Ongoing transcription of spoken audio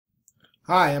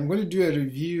Hi, I'm going to do a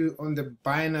review on the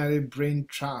binary brain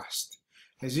trust.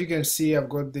 As you can see, I've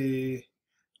got the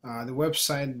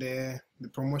website there, the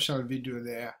promotional video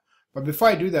there. But before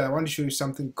I do that, I want to show you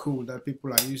something cool that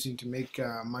people are using to make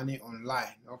money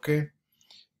online. Okay,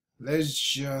 let's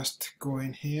just go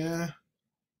in here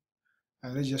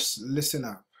and let's just listen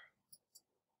up.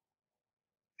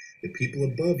 The people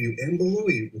above you and below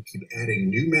you will keep adding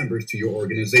new members to your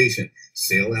organization,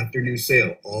 sale after new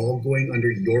sale, all going under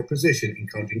your position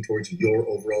and counting towards your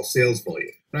overall sales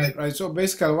volume. Right. So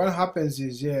basically, what happens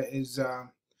is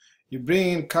you bring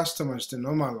in customers the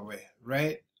normal way,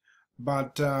 right?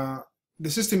 But the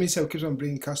system itself keeps on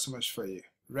bringing customers for you,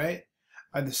 right?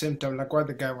 At the same time, like what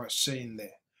the guy was saying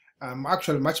there,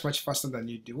 actually much faster than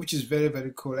you do, which is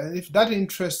very cool. And if that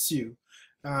interests you,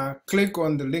 click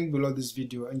on the link below this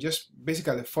video and just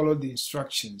basically follow the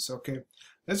instructions. Okay,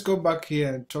 let's go back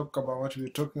here and talk about what we were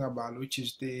talking about, which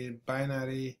is the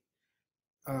binary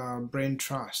brain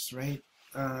trust, right?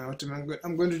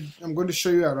 I'm going to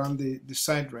show you around the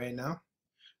site right now.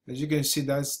 As you can see,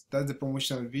 that's the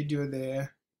promotional video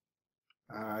there.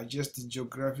 Just the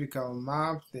geographical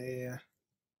map there.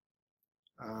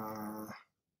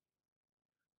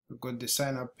 We've got the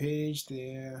sign up page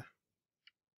there.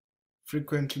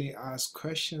 Frequently asked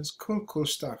questions. Cool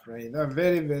stuff, right? They're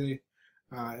very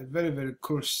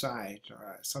cool site.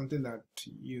 Something that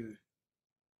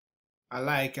I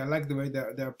like the way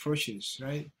the approach is,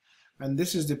 right? And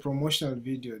this is the promotional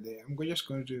video there. I'm just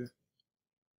going to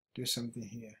do something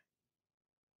here.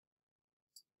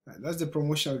 Right, that's the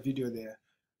promotional video there.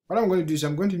 What I'm going to do is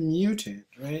I'm going to mute it,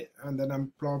 right? And then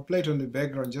I'll play it on the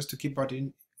background just to keep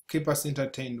us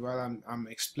entertained while I'm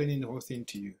explaining the whole thing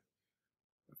to you.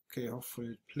 Okay,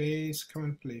 hopefully it plays. Come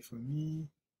and play for me.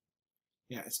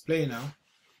 Yeah, it's playing now.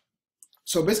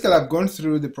 So basically, I've gone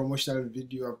through the promotional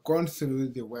video. I've gone through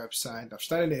the website. I've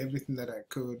studied everything that I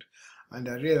could, and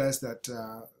I realized that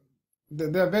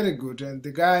they're very good. And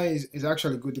the guy is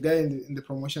actually good. The guy in the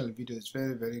promotional video is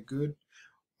very good.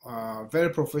 Very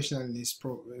professional in his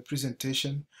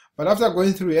presentation. But after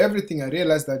going through everything, I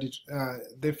realized that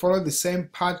they follow the same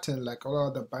pattern like all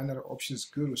other binary options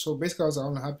gurus. So basically, what's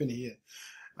going to happen here?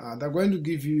 They're going to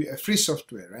give you a free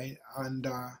software, right? And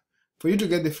for you to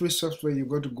get the free software, you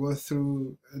got to go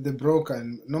through the broker,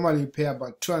 and normally you pay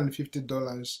about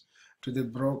 $250 to the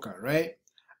broker, right?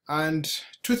 And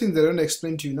two things they don't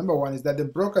explain to you. Number one is that the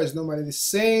broker is normally the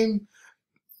same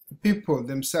people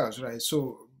themselves, right?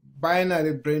 So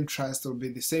binary brain trust will be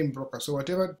the same broker. So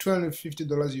whatever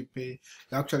 $250 you pay,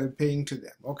 you're actually paying to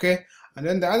them, okay? And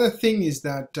then the other thing is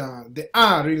that they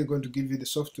are really going to give you the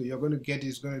software. You're going to get it.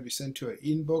 It's going to be sent to your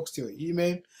inbox, to your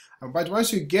email. But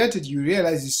once you get it, you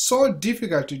realize it's so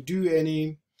difficult to do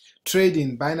any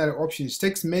trading binary options. It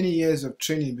takes many years of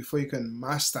training before you can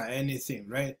master anything,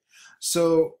 right?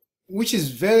 So, which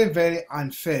is very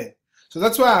unfair. So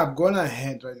that's why I've gone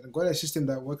ahead, right, and got a system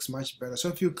that works much better. So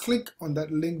if you click on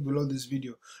that link below this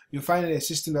video, you'll find a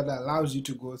system that allows you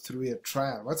to go through a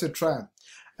trial. What's a trial?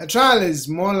 A trial is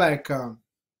more like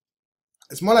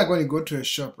it's more like when you go to a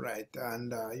shop, right,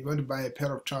 and you want to buy a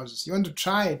pair of trousers. You want to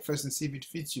try it first and see if it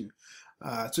fits you.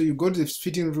 So you go to the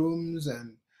fitting rooms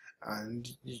and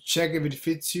you check if it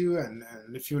fits you, and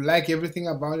if you like everything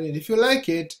about it. If you like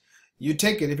it, you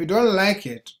take it. If you don't like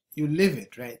it, you leave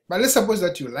it, right? But let's suppose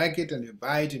that you like it and you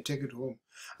buy it and take it home.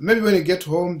 Maybe when you get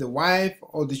home, the wife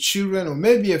or the children or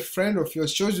maybe a friend of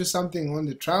yours shows you something on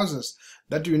the trousers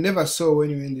that you never saw when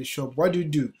you were in the shop. What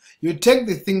do? You take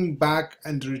the thing back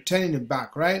and return it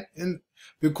back, right? And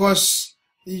because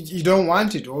you don't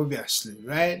want it, obviously,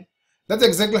 right? That's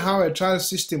exactly how a trial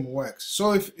system works.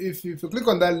 So if you click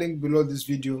on that link below this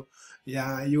video,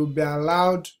 yeah, you'll be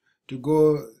allowed to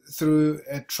go through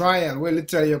a trial where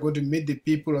literally you're going to meet the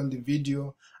people on the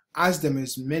video, ask them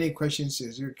as many questions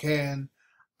as you can,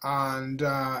 and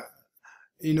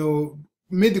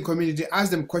meet the community,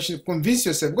 ask them questions, convince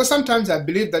yourself. Because sometimes I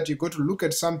believe that you go to look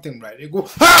at something, right? You go,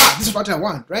 this is what I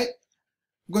want, right?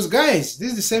 Because guys, this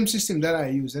is the same system that I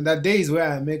use, and that days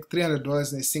where I make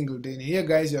 $300 in a single day. And here,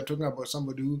 guys, you're talking about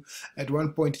somebody who, at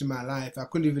one point in my life, I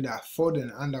couldn't even afford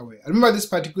an underwear. I remember this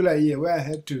particular year where I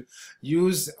had to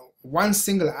use one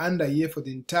single underwear for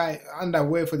the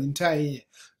entire year.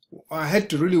 I had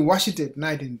to really wash it at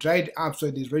night and dry it up so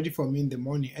it is ready for me in the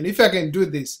morning. And if I can do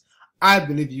this, I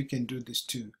believe you can do this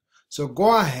too. So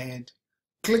go ahead,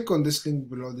 click on this link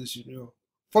below this video,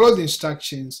 follow the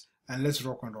instructions, and let's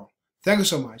rock and roll. Thank you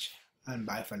so much, and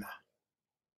bye for now.